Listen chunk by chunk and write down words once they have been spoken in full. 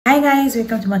guys,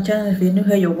 welcome to my channel. If you're new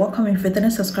here, you're welcome. If you're a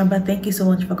subscriber, thank you so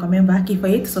much for coming back. If you're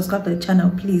yet to subscribe to the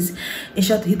channel, please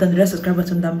ensure to hit on the red subscribe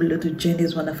button down below to join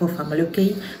this wonderful family.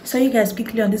 Okay, so you guys,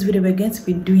 quickly on this video, we're going to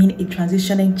be doing a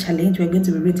transitioning challenge. We're going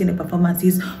to be rating the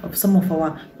performances of some of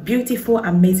our beautiful,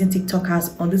 amazing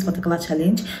TikTokers on this particular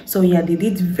challenge. So yeah, they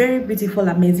did very beautiful,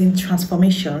 amazing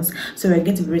transformations, so we're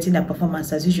going to be rating their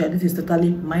performance. As usual, this is totally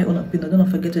my own opinion. Don't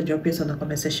forget to drop yours on the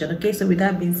comment section. Okay, so with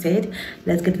that being said,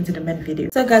 let's get into the main video.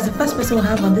 So guys, the first person we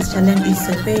have on this challenge is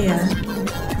Sophia.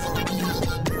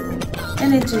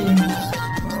 Energy.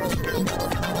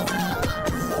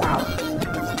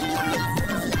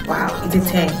 Wow, it's a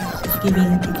 10. It's giving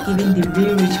the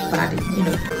real rich body, you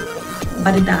know,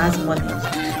 body that has money.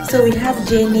 So we have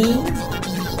Jenny.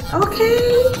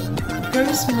 Okay,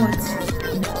 very smooth.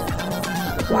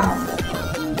 Wow,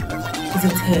 it's a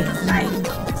 10. Like,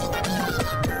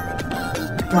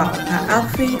 wow, her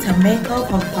outfit, her makeup,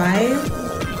 her vibe.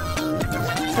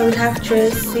 So we have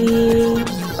Tracy.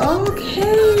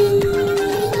 Okay,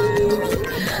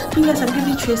 you guys, I'm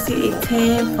giving Tracy a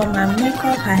 10 for her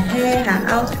makeup, her hair, her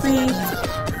outfit,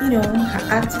 you know, her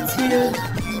attitude,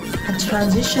 her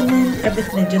transitioning,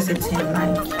 everything is just a 10.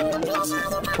 Like,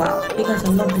 wow, you guys, I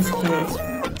love this hair.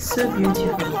 So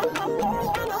beautiful.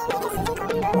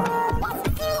 Wow.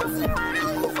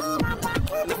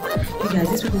 You guys,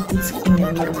 these people put in a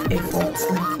lot of effort,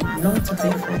 like lots of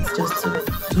effort just to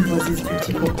give us this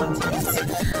beautiful content.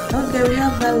 Okay, we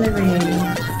have Valerie.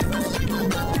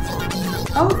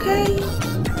 Okay,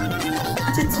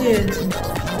 attitude,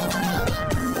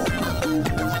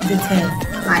 the 10.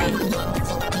 Like,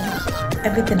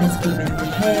 everything is given, the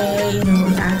hair, you know,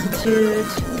 the attitude.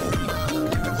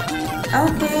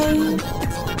 Okay,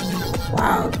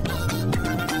 wow.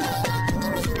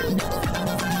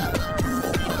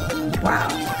 Wow,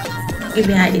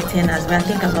 giving her a 10 as well. I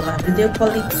think I love her video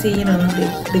quality, you know,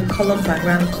 the color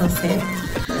background concept.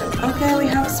 Okay, we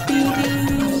have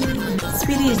Speedy.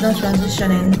 Speedy is not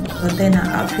transitioning, but then her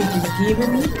outfit is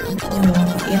giving, you know,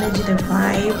 the energy, the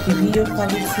vibe, the video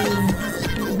quality.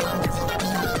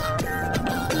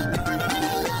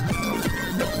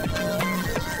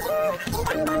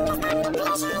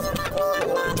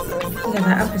 Look at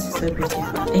her outfit is so beautiful. I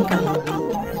think I love it.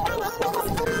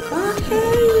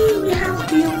 Okay, we have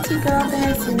beauty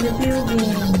goddess in the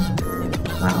building.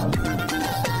 Wow.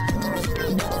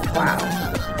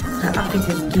 Her outfit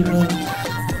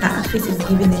is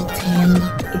giving a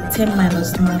 10 minus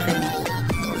nothing.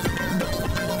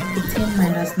 A 10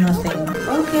 minus nothing.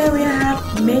 Okay, we have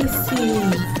Macy.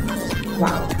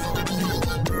 Wow.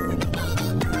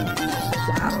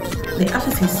 The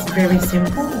outfit is very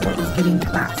simple, but it's giving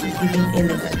class, it's giving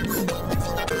elegance.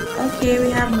 Okay, we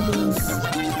have Liz.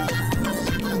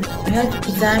 We have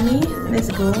Izami. Let's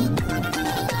go.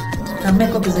 Her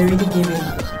makeup is already giving.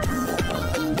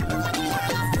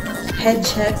 Head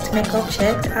checked, makeup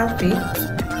checked, outfit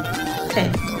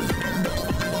 10.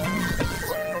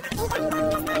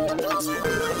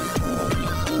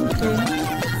 Okay.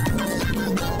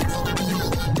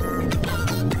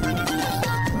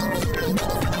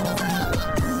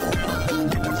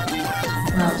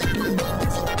 Wow.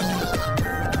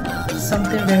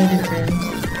 Something very different.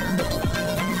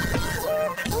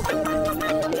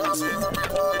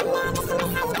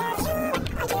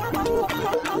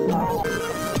 Wow.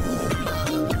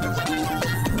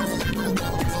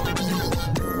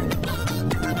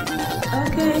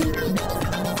 Okay.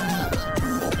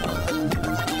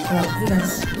 Wow, you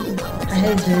guys, her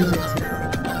hair is very beautiful.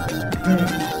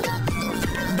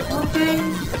 Okay.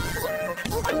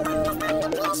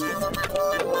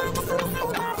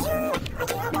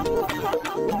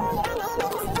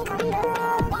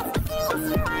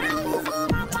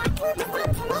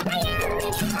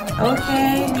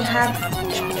 Okay, we have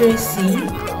Tracy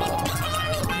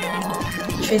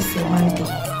Monday.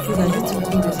 You guys, it's so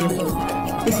beautiful.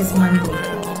 This is Monday.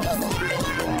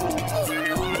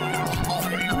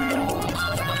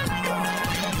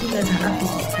 You guys, her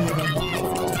outfit is clean.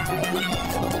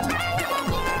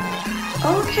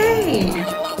 Okay,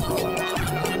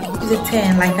 it's a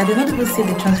 10. Like, I did not even see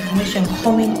the transformation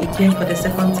coming again for the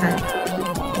second time.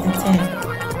 It's a 10.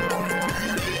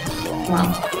 Wow.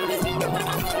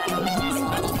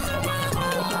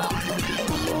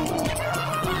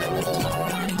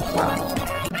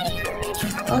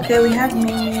 Okay, we have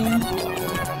Mimi.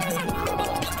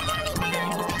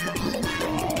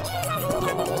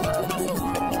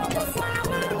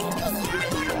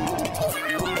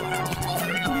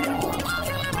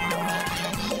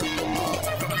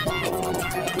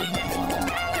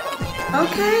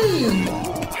 Okay,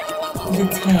 the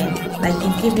 10, like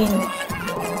it's giving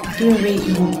very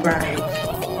evil bride.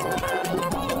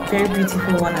 Very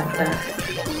beautiful one at that.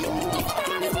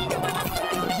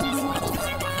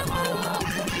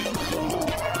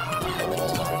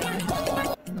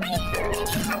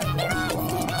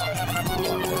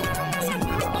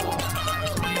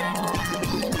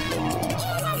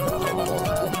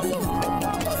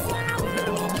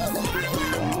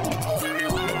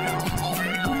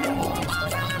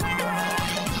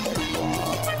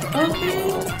 Okay,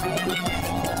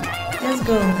 let's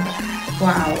go.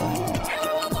 Wow.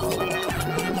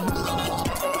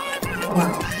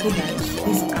 Wow, hey guys,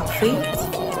 this outfit.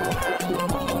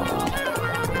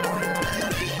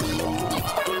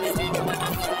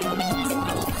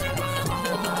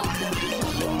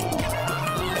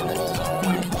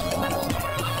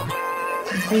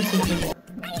 It's beautiful.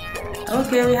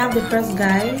 Okay, we have the first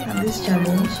guy on this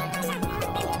challenge.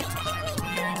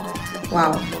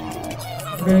 Wow.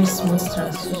 Very smooth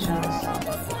transitions.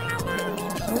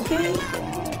 Okay.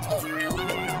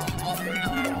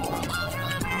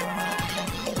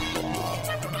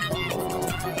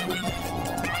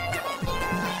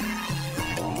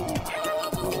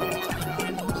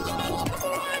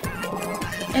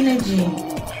 Energy.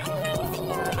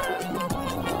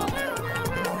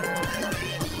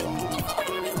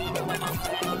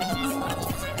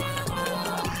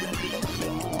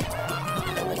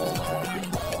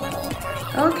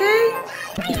 Okay,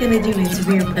 if energy is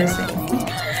very impressive.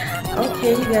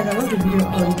 Okay, you guys, I love the video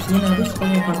quality. You know, this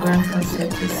form of a grand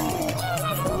concept is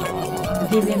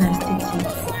giving aesthetic.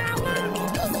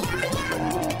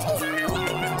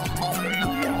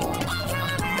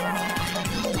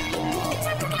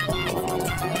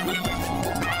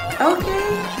 Okay.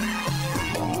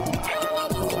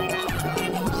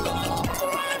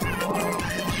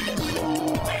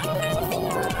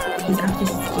 His outfit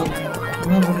is good. I'm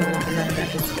not going to deny that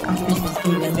his outfit is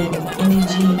good, and then his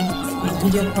energy, his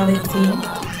video quality.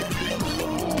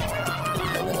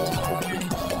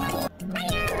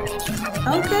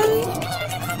 Okay.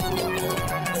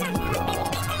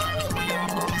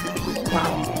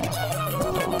 Wow.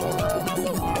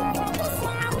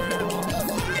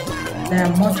 There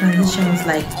are more transitions,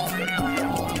 like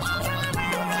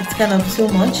it's kind of too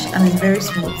much and it's very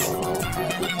smooth.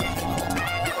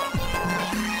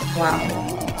 Wow.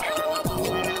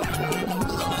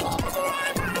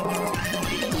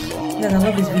 Yes, I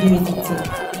love this video editing.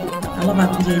 I love how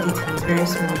video editing is very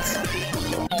smooth.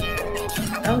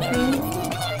 Okay.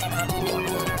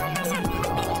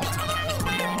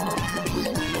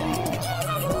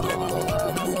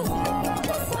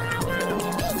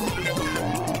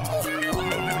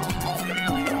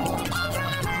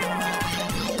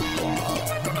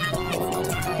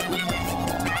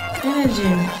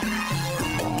 Energy.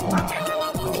 Wow.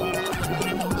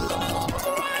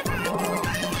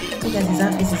 Because his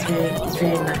outfit is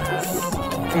very nice.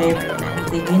 Very nice.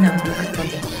 The green and black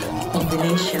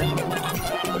combination.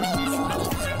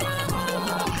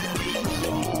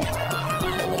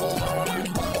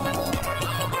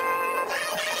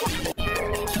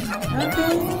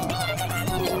 Okay.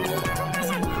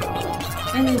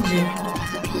 Energy.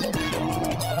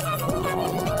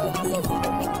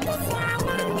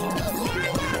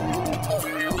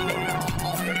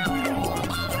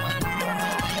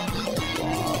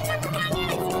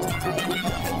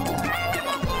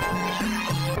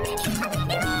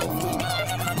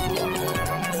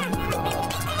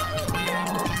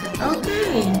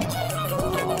 Okay.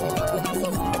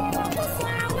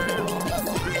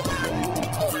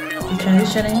 The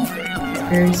transitioning is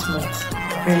very smooth.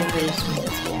 Very smooth.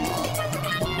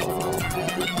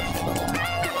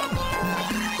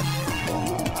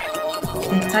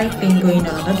 The tight thing going on,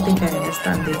 I don't think I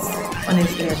understand this.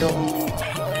 Honestly, I don't.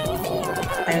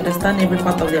 I understand every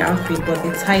part of the outfit, but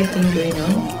the tight thing going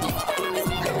on,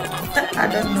 I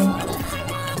don't know.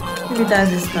 Maybe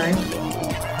that's this time.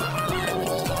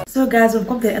 So guys, we've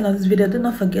come to the end of this video. Do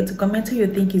not forget to comment who you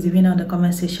think is the winner in the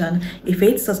comment section. If you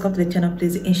hate to subscribe to the channel,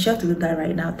 please ensure to do that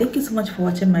right now. Thank you so much for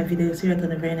watching my video. See you on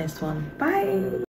the very next one. Bye.